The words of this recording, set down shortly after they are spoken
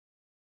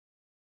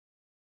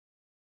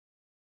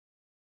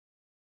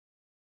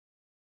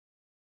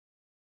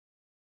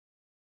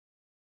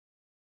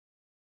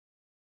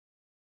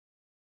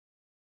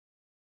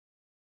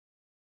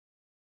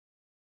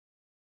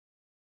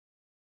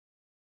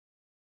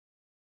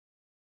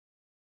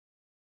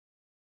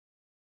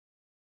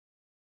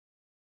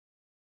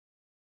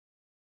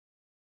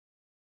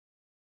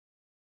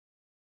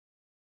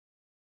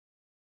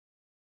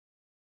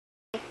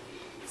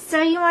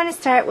So you want to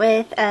start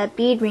with a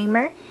bead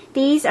reamer.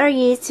 These are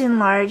used to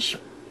enlarge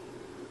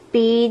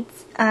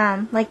beads,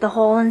 like the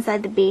hole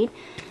inside the bead.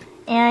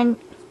 And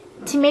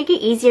to make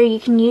it easier, you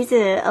can use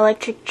an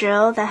electric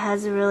drill that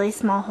has a really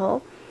small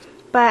hole.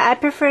 But I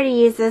prefer to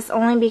use this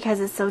only because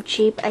it's so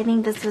cheap. I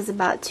think this was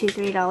about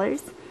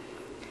 $2–3.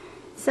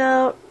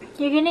 So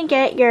you're going to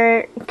get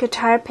your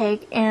guitar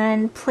pick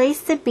and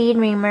place the bead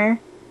reamer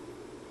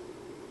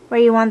where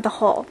you want the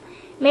hole.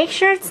 Make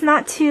sure it's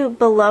not too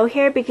below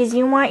here because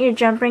you want your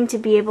jump ring to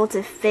be able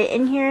to fit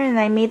in here, and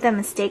I made that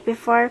mistake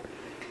before.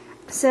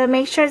 So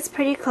make sure it's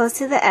pretty close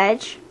to the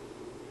edge.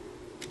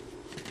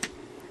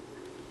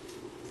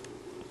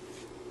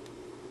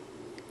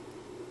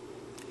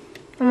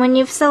 And when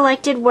you've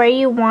selected where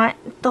you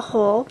want the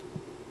hole,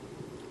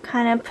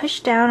 kind of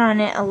push down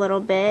on it a little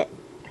bit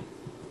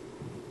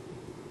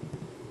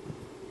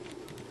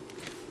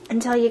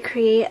until you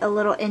create a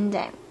little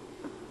indent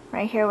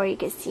right here where you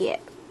can see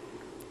it.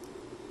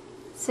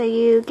 So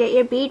you get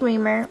your bead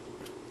reamer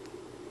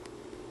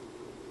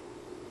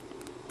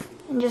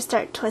and just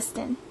start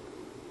twisting.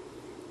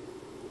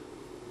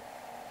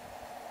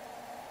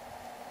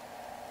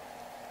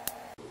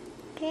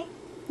 Okay,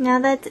 now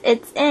that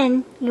it's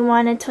in, you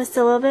want to twist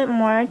a little bit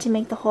more to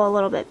make the hole a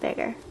little bit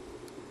bigger.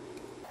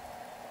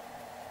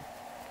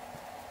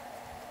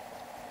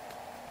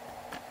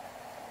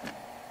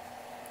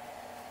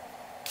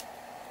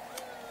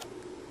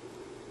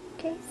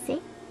 Okay,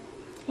 see?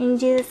 And you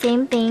do the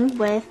same thing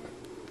with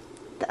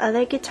the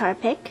other guitar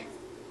pick.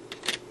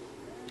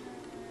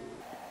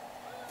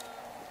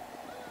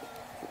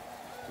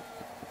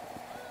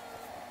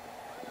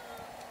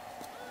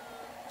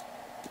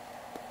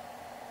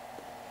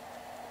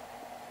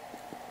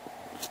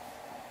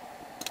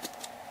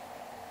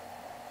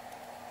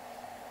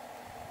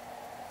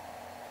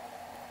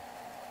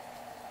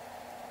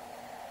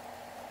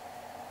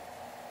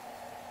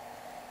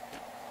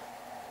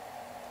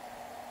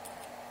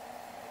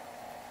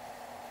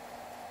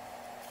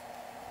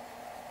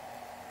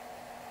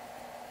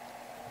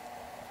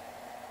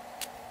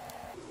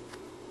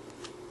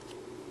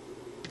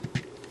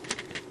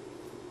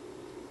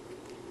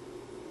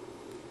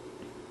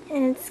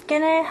 And it's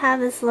gonna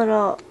have this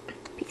little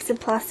piece of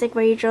plastic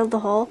where you drilled the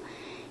hole.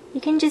 You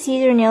can just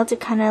use your nail to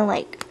kind of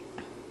like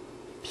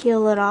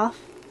peel it off.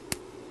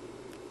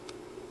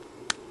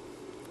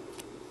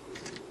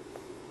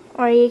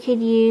 Or you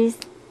could use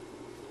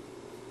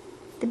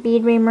the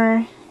bead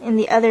reamer in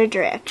the other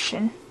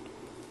direction.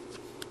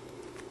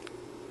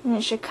 And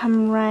it should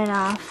come right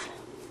off.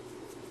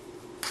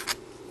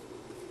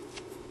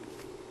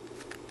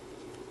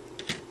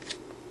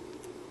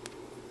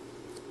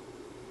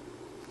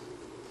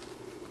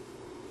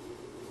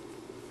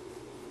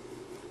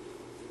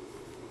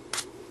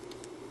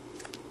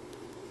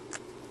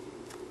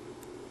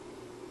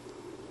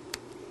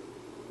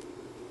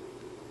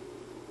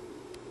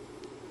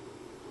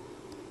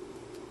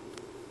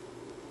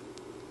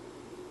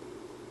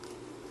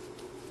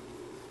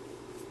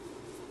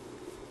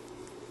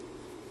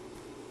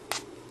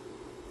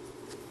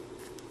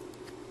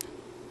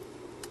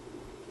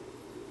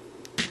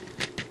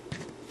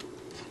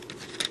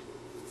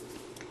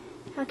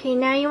 Okay,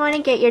 now you want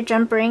to get your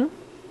jump ring,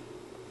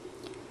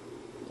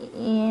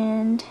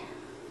 and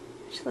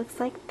which looks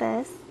like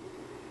this.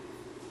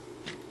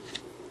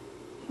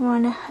 You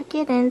want to hook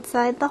it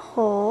inside the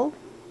hole.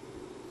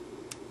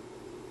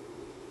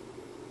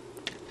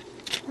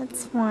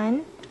 That's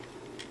one.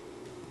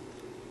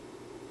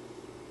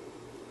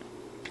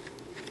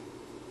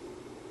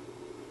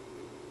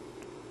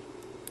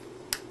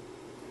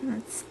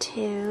 That's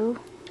two.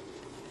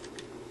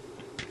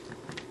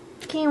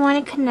 Okay, you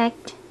want to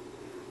connect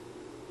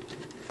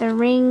the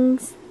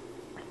rings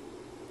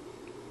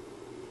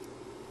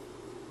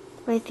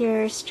with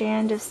your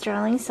strand of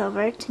sterling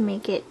silver to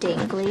make it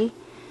dangly.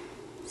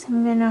 So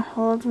I'm going to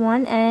hold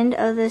one end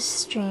of this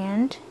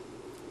strand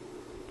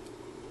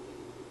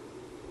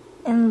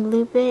and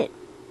loop it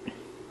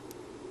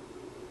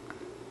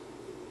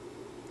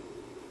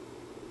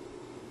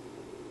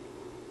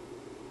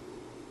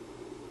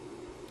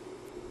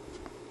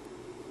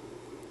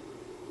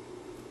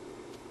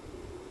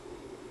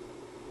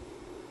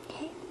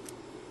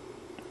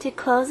to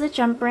close the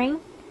jump ring.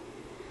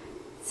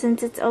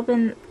 Since it's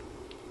open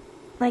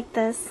like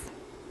this,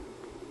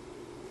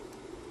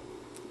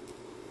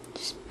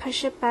 just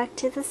push it back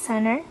to the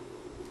center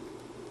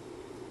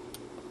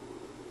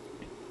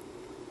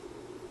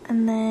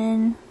and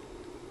then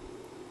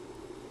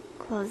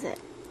close it.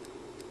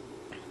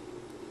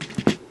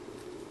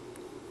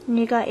 And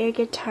you got your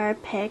guitar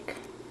pick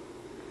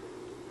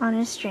on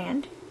a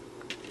strand.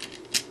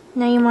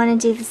 Now you want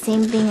to do the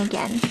same thing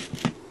again.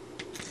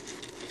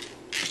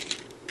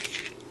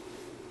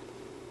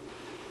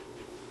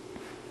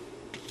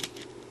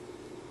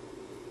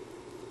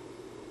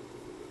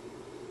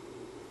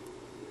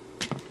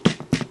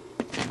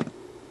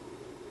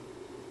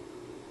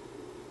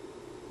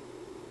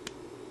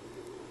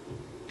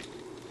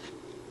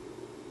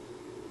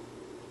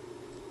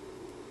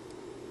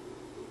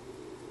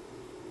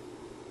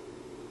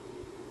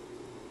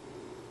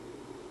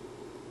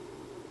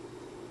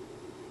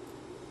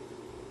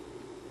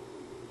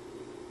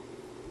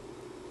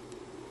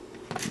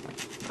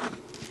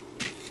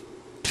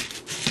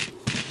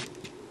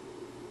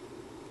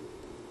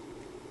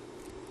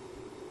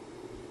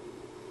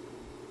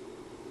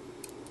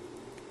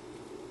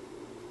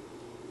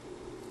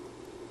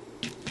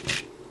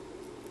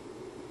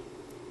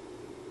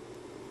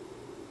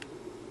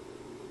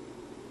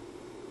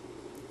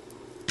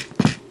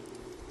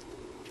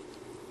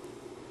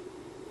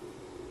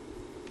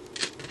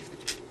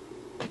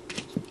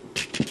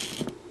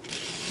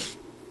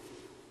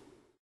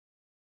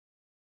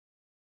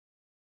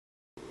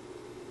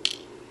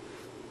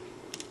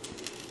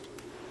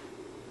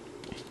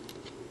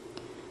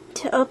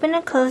 To open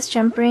a closed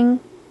jump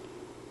ring,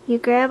 you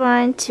grab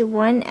onto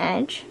one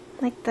edge,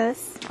 like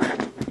this.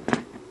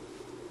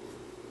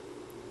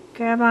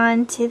 Grab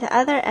onto the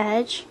other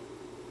edge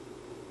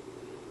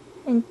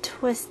and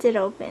twist it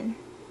open,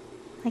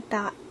 like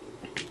that.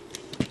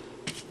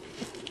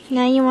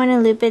 Now you want to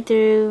loop it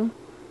through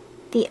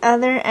the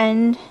other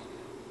end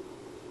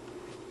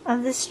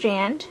of the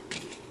strand.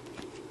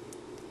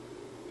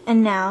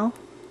 And now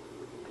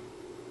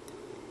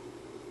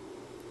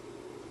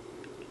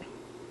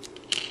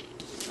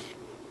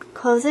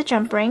close the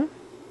jump ring.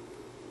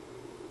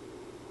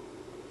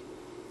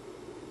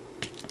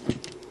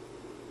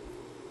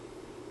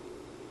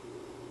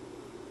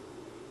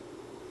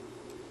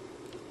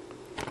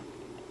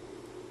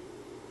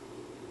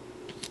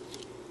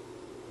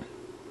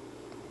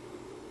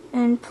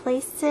 And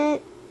place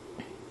it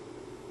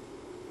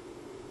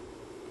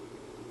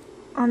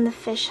on the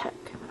fish hook.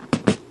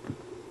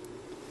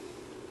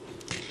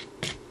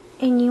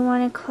 And you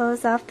want to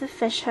close off the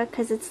fish hook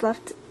because it's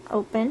left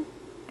open.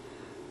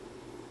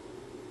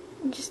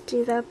 And just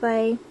do that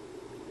by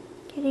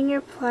getting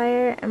your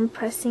plier and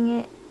pressing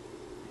it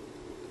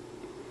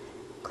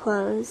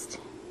closed.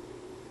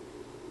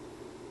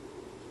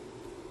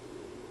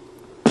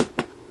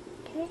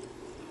 Okay.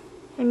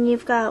 And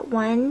you've got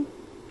one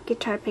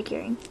guitar pick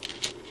earring.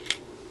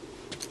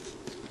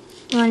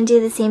 You want to do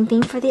the same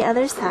thing for the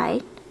other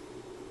side.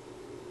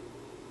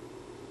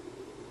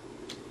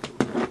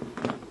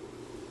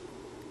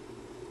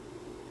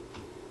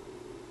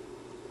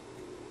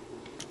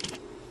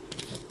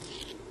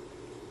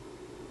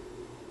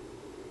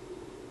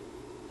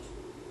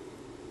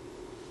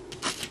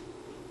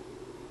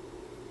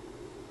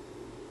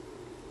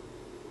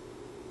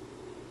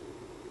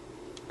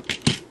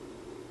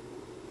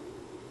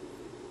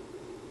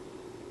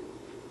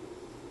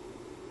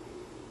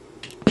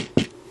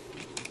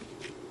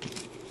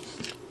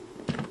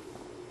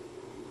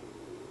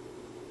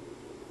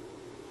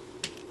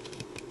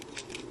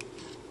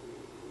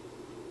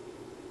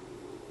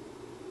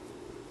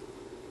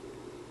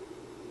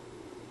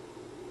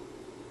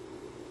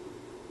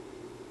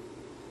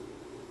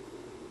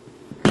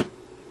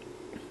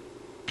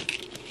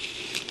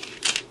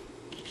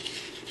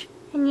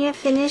 And you have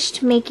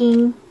finished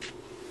making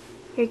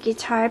your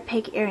guitar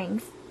pick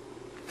earrings.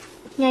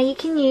 Now you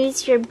can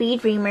use your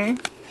bead reamer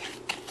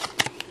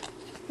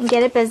and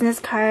get a business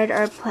card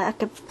or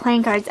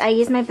playing cards. I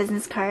use my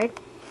business card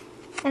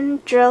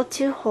and drill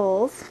 2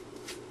 holes.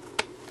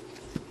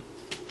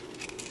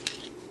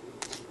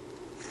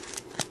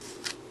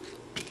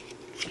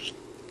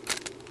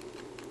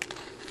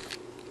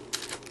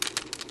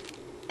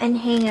 And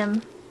hang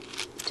them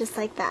just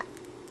like that.